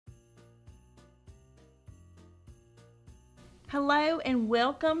Hello and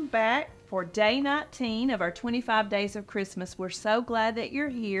welcome back for day 19 of our 25 Days of Christmas. We're so glad that you're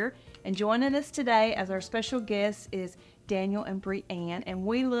here and joining us today as our special guest is Daniel and Brianne. And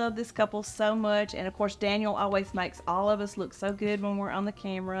we love this couple so much. And of course, Daniel always makes all of us look so good when we're on the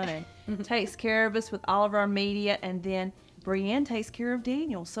camera and takes care of us with all of our media. And then Brianne takes care of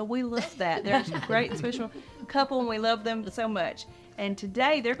Daniel. So we love that. They're a great special couple and we love them so much. And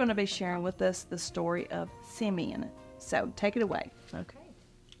today they're going to be sharing with us the story of Simeon. So take it away. Okay.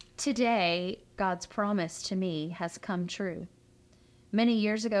 Today, God's promise to me has come true. Many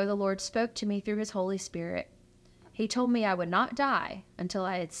years ago, the Lord spoke to me through his Holy Spirit. He told me I would not die until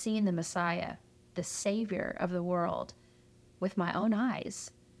I had seen the Messiah, the Savior of the world, with my own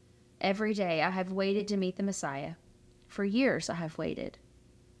eyes. Every day I have waited to meet the Messiah. For years I have waited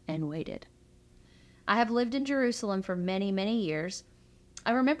and waited. I have lived in Jerusalem for many, many years.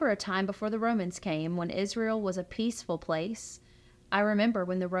 I remember a time before the Romans came when Israel was a peaceful place. I remember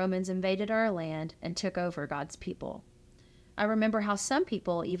when the Romans invaded our land and took over God's people. I remember how some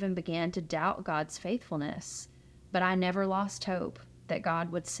people even began to doubt God's faithfulness, but I never lost hope that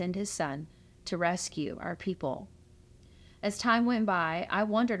God would send his son to rescue our people. As time went by, I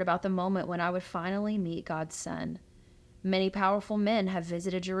wondered about the moment when I would finally meet God's son. Many powerful men have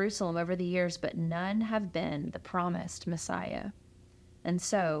visited Jerusalem over the years, but none have been the promised Messiah. And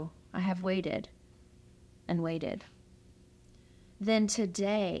so I have waited and waited. Then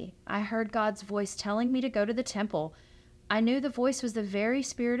today I heard God's voice telling me to go to the temple. I knew the voice was the very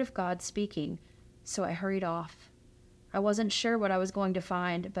Spirit of God speaking, so I hurried off. I wasn't sure what I was going to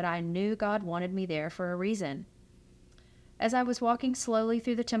find, but I knew God wanted me there for a reason. As I was walking slowly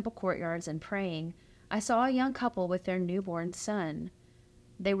through the temple courtyards and praying, I saw a young couple with their newborn son.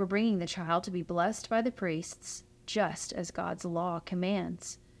 They were bringing the child to be blessed by the priests, just as God's law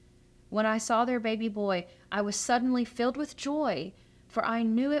commands. When I saw their baby boy, I was suddenly filled with joy, for I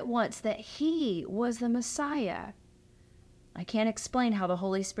knew at once that he was the Messiah. I can't explain how the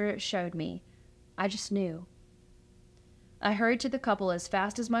Holy Spirit showed me. I just knew. I hurried to the couple as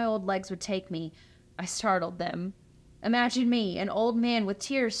fast as my old legs would take me. I startled them. Imagine me, an old man with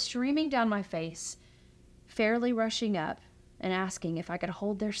tears streaming down my face, fairly rushing up and asking if I could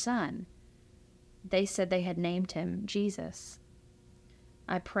hold their son. They said they had named him Jesus.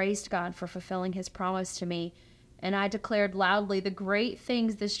 I praised God for fulfilling his promise to me, and I declared loudly the great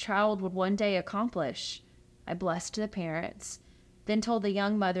things this child would one day accomplish. I blessed the parents, then told the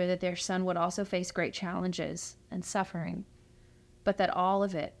young mother that their son would also face great challenges and suffering, but that all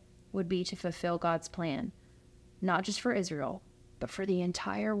of it would be to fulfill God's plan, not just for Israel, but for the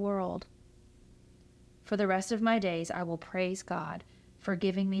entire world. For the rest of my days, I will praise God for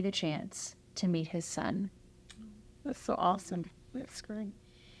giving me the chance to meet his son. That's so awesome. That's great.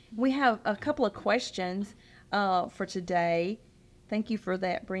 We have a couple of questions for today. Thank you for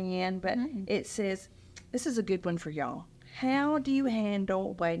that, Brianne. But it says, this is a good one for y'all. How do you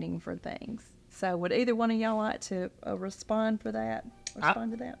handle waiting for things? So would either one of y'all like to respond to that?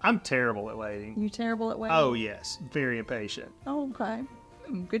 I'm terrible at waiting. You terrible at waiting? Oh, yes. Very impatient. Oh, okay.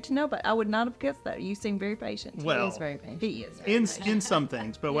 Good to know, but I would not have guessed that. You seem very patient. Well, He is very patient. He is. Very patient. in some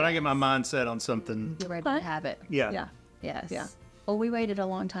things, but when I get my mind set on something, You're ready to have it. yeah, Yeah. Yes. Yeah. Well, we waited a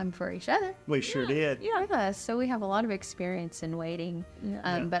long time for each other. we sure did. Yeah, so we have a lot of experience in waiting.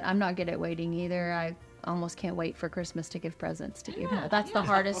 Yeah. But I'm not good at waiting either. I almost can't wait for Christmas to give presents to people. That's the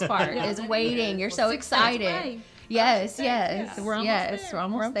hardest part is waiting. You're so excited. Yes. We're almost there. We're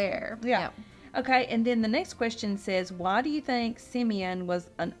almost there. Yeah. Okay, and then the next question says, why do you think Simeon was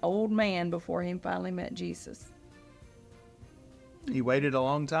an old man before he finally met Jesus? He waited a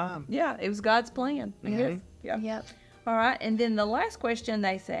long time. Yeah, it was God's plan. I guess. Yeah. Yep. All right, and then the last question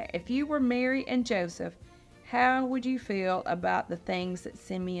they say, if you were Mary and Joseph, how would you feel about the things that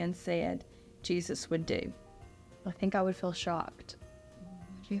Simeon said Jesus would do? I think I would feel shocked.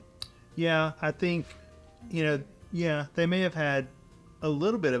 Yeah, I think, they may have had a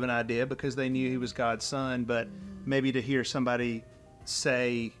little bit of an idea because they knew he was God's son, but maybe to hear somebody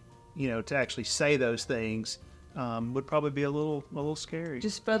say, to actually say those things would probably be a little scary.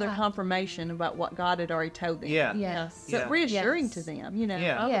 Just further confirmation about what God had already told them. Yeah. Yes. So Yeah. reassuring Yes. to them,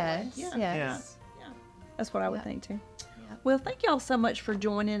 Yeah. Yes. Yeah. Yes. That's what I would think too. Yeah. Well, thank y'all so much for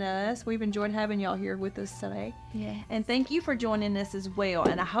joining us. We've enjoyed having y'all here with us today. Yeah. And thank you for joining us as well.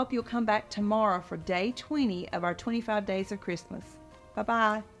 And I hope you'll come back tomorrow for day 20 of our 25 Days of Christmas.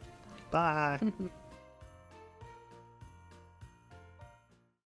 Bye-bye. Bye.